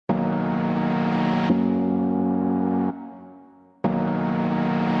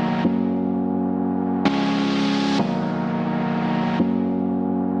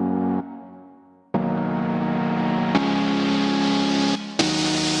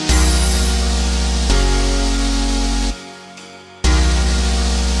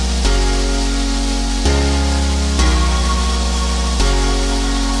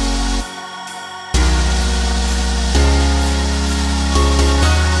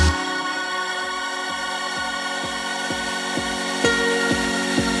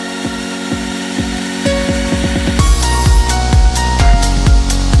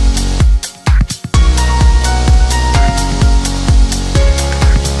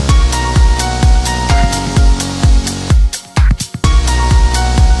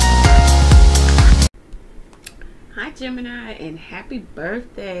Gemini, and happy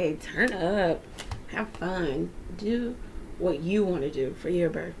birthday. Turn up, have fun, do what you want to do for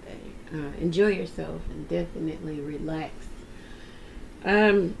your birthday. Enjoy yourself and definitely relax.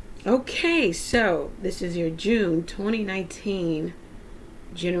 Okay, so this is your June 2019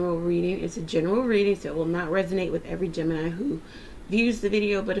 general reading. It's a general reading, so it will not resonate with every Gemini who views the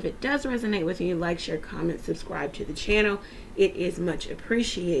video, but if it does resonate with you, like, share, comment, subscribe to the channel. It is much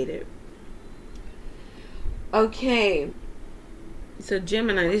appreciated. Okay, so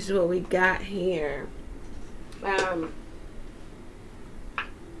Gemini, this is what we got here. All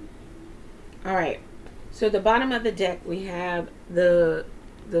right, so the bottom of the deck, we have the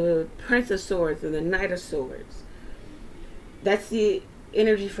Prince of Swords and the Knight of Swords. That's the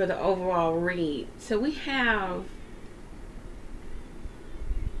energy for the overall read. So we have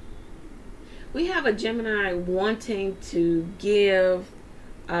a Gemini wanting to give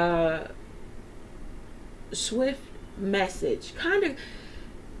a swift message. Kind of,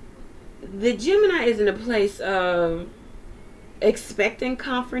 the Gemini is in a place of expecting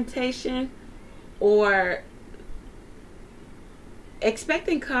confrontation, or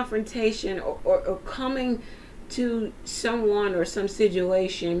coming to someone or some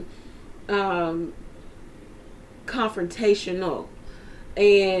situation confrontational,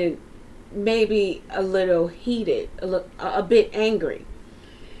 and maybe a little heated, a bit angry,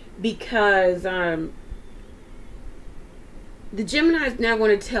 because the Gemini is now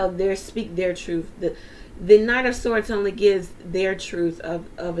going to speak their truth. The Knight of Swords only gives their truth of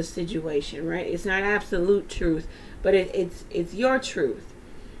a situation, right? It's not absolute truth, but it's your truth.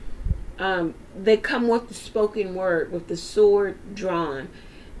 They come with the spoken word, with the sword drawn.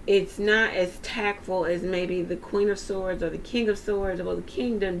 It's not as tactful as maybe the Queen of Swords or the King of Swords. Well, the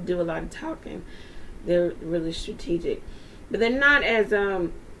King doesn't do a lot of talking. They're really strategic, but they're not as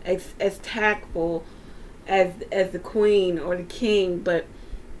tactful as the Queen or the King, but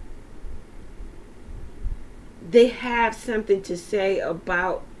they have something to say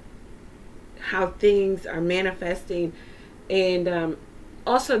about how things are manifesting. And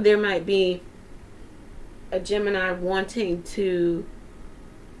also there might be a Gemini wanting to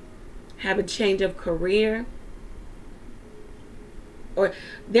have a change of career, or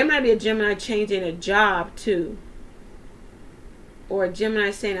there might be a Gemini changing a job too, or a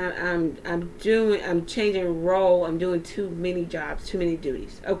Gemini saying I'm changing role, I'm doing too many jobs, too many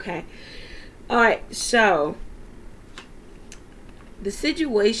duties. Okay, all right, so the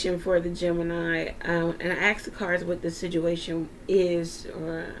situation for the Gemini, and I asked the cards what the situation is,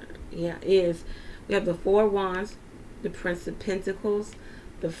 we have the Four of Wands, the Prince of Pentacles,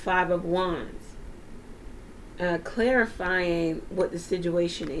 the Five of Wands. Clarifying what the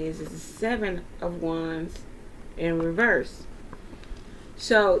situation is the Seven of Wands in reverse.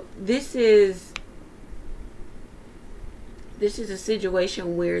 So this is a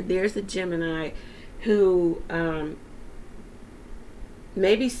situation where there's a Gemini who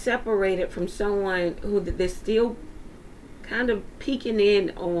maybe separated from someone who they're still kind of peering in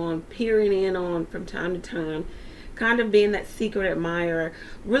on from time to time, kind of being that secret admirer,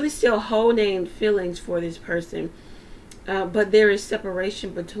 really still holding feelings for this person, but there is separation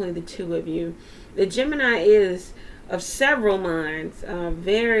between the two of you. The Gemini is of several minds,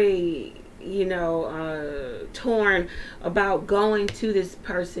 very torn about going to this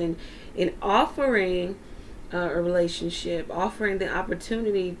person and offering a relationship, offering the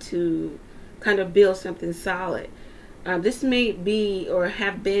opportunity to kind of build something solid. This may be or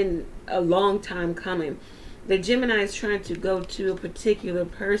have been a long time coming. The Gemini is trying to go to a particular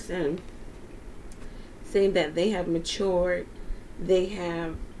person, saying that they have matured, they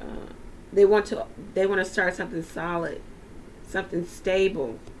want to start something solid, something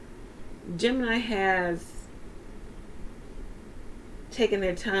stable. Gemini has taken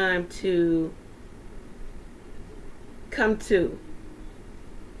their time to come to.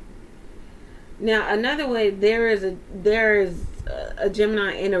 Now, another way, there is a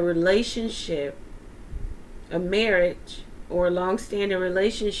Gemini in a relationship, a marriage, or a long-standing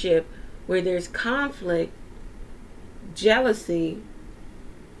relationship where there's conflict, jealousy,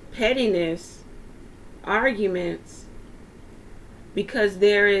 pettiness, arguments, because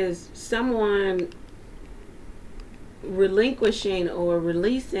there is someone relinquishing or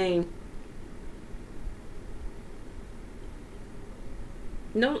releasing.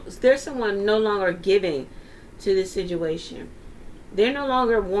 There's someone no longer giving to this situation. They're no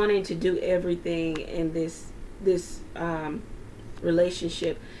longer wanting to do everything in this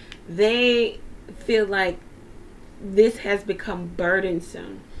relationship. They feel like this has become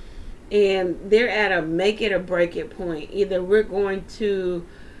burdensome, and they're at a make it or break it point. Either we're going to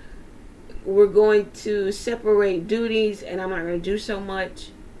we're going to separate duties, and I'm not going to do so much.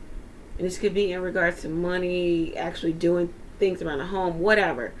 And this could be in regards to money, actually doing things around the home,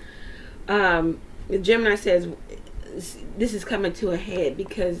 whatever. The Gemini says this is coming to a head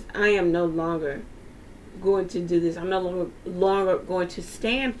because I am no longer going to do this. I'm no longer going to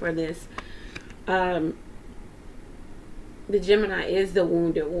stand for this. The Gemini is the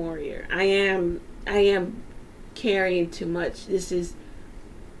wounded warrior. I am carrying too much.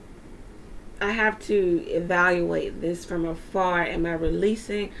 I have to evaluate this from afar. Am I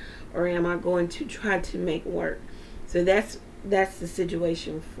releasing, or am I going to try to make work? So that's the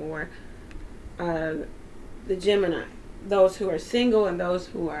situation for the Gemini, those who are single and those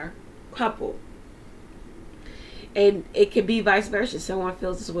who are coupled. And it could be vice versa. Someone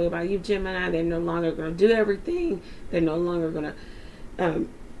feels this way about you, Gemini. They're no longer going to do everything. They're no longer going to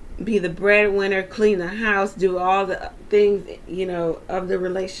be the breadwinner, clean the house, do all the things, of the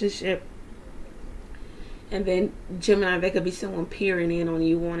relationship. And then Gemini, there could be someone peering in on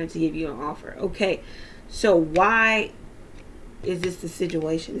you, wanting to give you an offer. Okay, so why is this the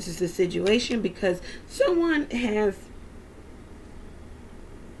situation? This is the situation because someone has,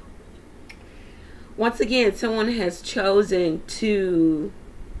 once again, someone has chosen to,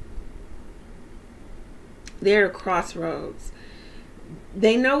 they're at a crossroads.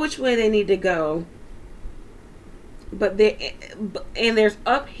 They know which way they need to go, but there's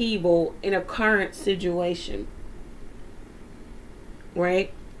upheaval in a current situation,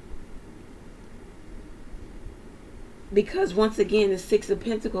 right? Because once again, the Six of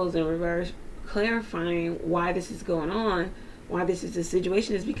Pentacles in reverse, clarifying why this is going on, why this is the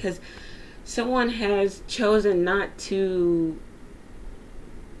situation, is because someone has chosen not to,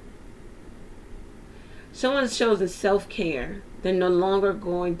 someone's chosen self-care. They're no longer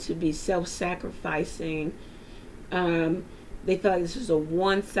going to be self-sacrificing. They feel like this is a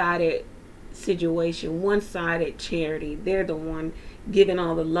one-sided situation, one-sided charity. They're the one giving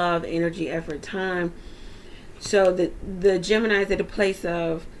all the love, energy, effort, time. So the Gemini is at a place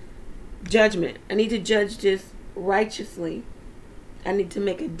of judgment. I need to judge this righteously. I need to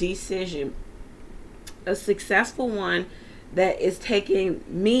make a decision, a successful one that is taking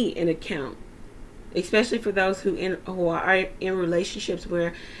me in account, especially for those who are in relationships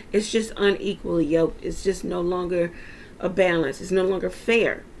where it's just unequally yoked. It's just no longer a balance. It's no longer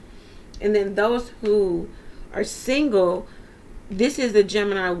fair. And then those who are single, this is the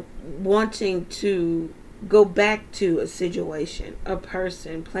Gemini wanting to go back to a situation, a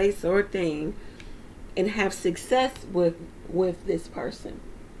person, place, or thing, and have success with this person.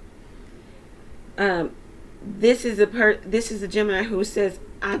 This is a Gemini who says,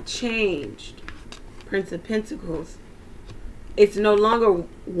 I've changed. Prince of Pentacles. It's no longer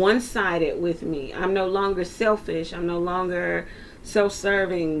one-sided with me. I'm no longer selfish. I'm no longer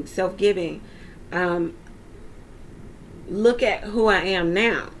self-serving, self-giving. Look at who I am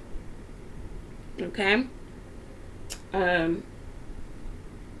now. Okay?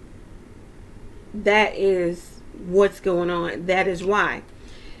 That is what's going on. That is why.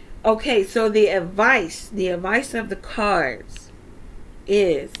 Okay, so the advice of the cards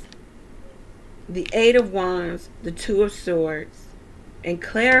is the Eight of Wands, the Two of Swords, and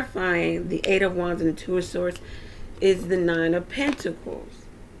clarifying the Eight of Wands and the Two of Swords is the Nine of Pentacles.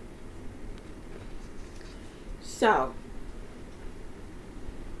 So,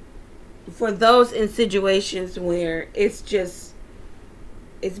 for those in situations where it's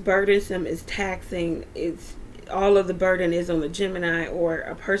burdensome, it's taxing, it's all of the burden is on the Gemini, or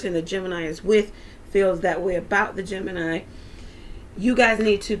a person the Gemini is with feels that way about the Gemini, you guys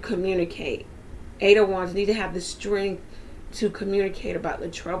need to communicate. Eight of Wands need to have the strength to communicate about the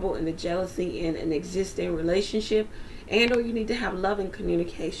trouble and the jealousy in an existing relationship, and or you need to have loving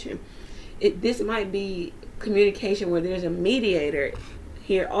communication. This might be communication where there's a mediator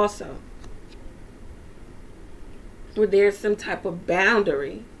here also, where there's some type of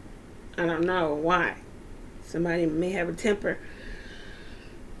boundary. I don't know why. Somebody may have a temper.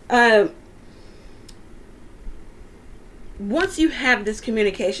 Once you have this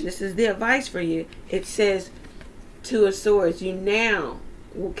communication, this is the advice for you. It says, Two of Swords, you now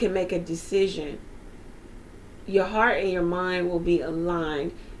can make a decision. Your heart and your mind will be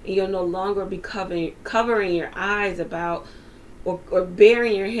aligned, and you'll no longer be covering your eyes about or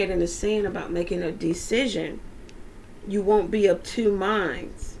burying your head in the sand about making a decision. You won't be of two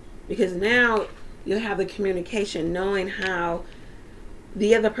minds, because now you'll have the communication, knowing how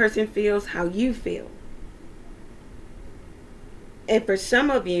the other person feels, how you feel. And for some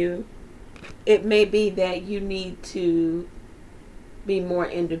of you, it may be that you need to be more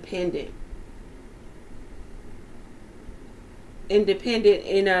independent. Independent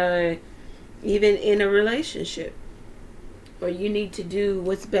in a even in a relationship, or you need to do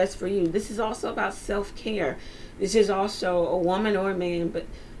what's best for you. This is also about self-care. This is also a woman or a man, but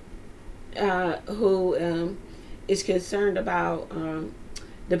who is concerned about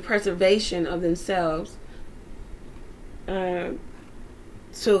the preservation of themselves.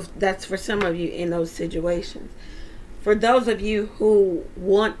 So that's for some of you in those situations. For those of you who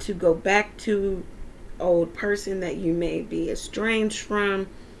want to go back to old person that you may be estranged from,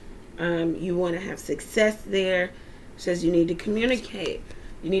 you want to have success there. It says you need to communicate.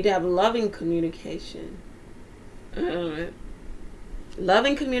 You need to have loving communication.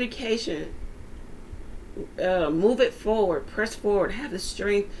 Loving communication. Move it forward. Press forward. Have the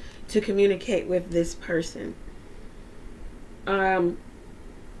strength to communicate with this person.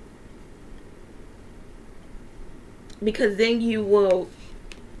 Because then you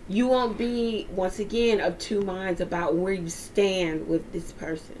won't be, once again, of two minds about where you stand with this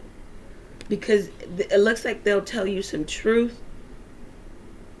person. Because it looks like they'll tell you some truth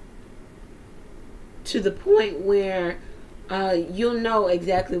to the point where you'll know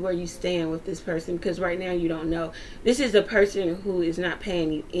exactly where you stand with this person. Because right now you don't know. This is a person who is not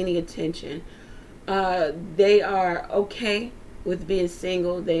paying you any attention. They are okay with being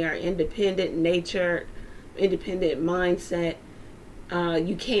single. They are independent nature, independent mindset.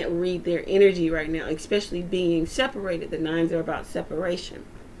 You can't read their energy right now, especially being separated. The nines are about separation.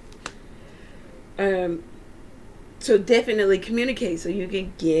 So definitely communicate so you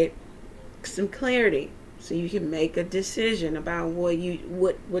can get some clarity, so you can make a decision about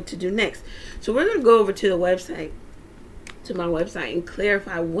what to do next. So we're going to go over to the website, to my website, and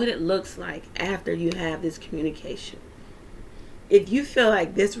clarify what it looks like after you have this communication. If you feel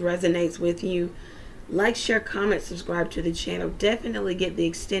like this resonates with you, like, share, comment, subscribe to the channel. Definitely get the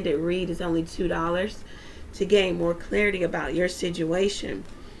extended read. It's only $2 to gain more clarity about your situation.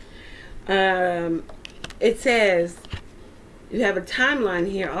 It says you have a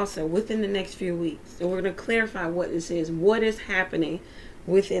timeline here also within the next few weeks. So we're going to clarify what this is. What is happening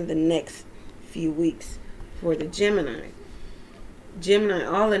within the next few weeks for the Gemini. Gemini,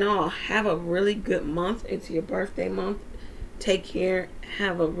 all in all, have a really good month. It's your birthday month. Take care.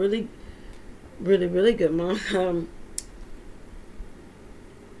 Have a really good month. The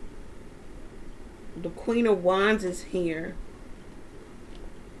Queen of Wands is here.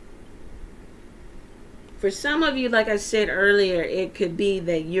 For some of you, like I said earlier, it could be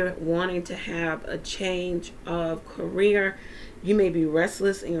that you're wanting to have a change of career. You may be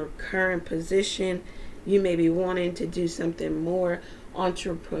restless in your current position. You may be wanting to do something more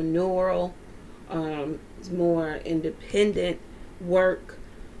entrepreneurial, more independent work.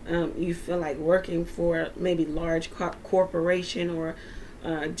 You feel like working for maybe large corporation or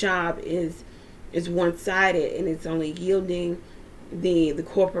job is one-sided, and it's only yielding the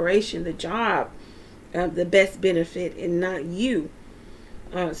corporation, the job, the best benefit, and not you.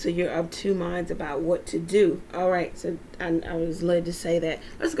 So you're of two minds about what to do. All right, so I was led to say that.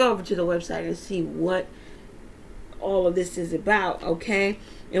 Let's go over to the website and see what all of this is about, okay?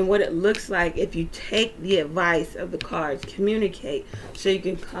 And what it looks like if you take the advice of the cards. Communicate so you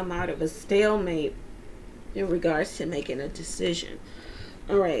can come out of a stalemate in regards to making a decision.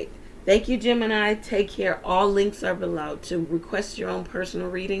 All right. Thank you, Gemini. Take care. All links are below. To request your own personal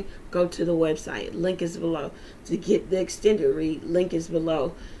reading, go to the website. Link is below. To get the extended read, link is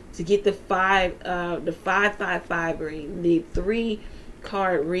below. To get the 555 reading, the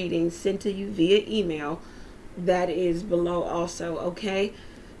 3-card reading sent to you via email, that is below also, okay?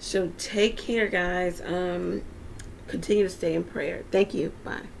 So take care, guys. Continue to stay in prayer. Thank you.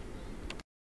 Bye.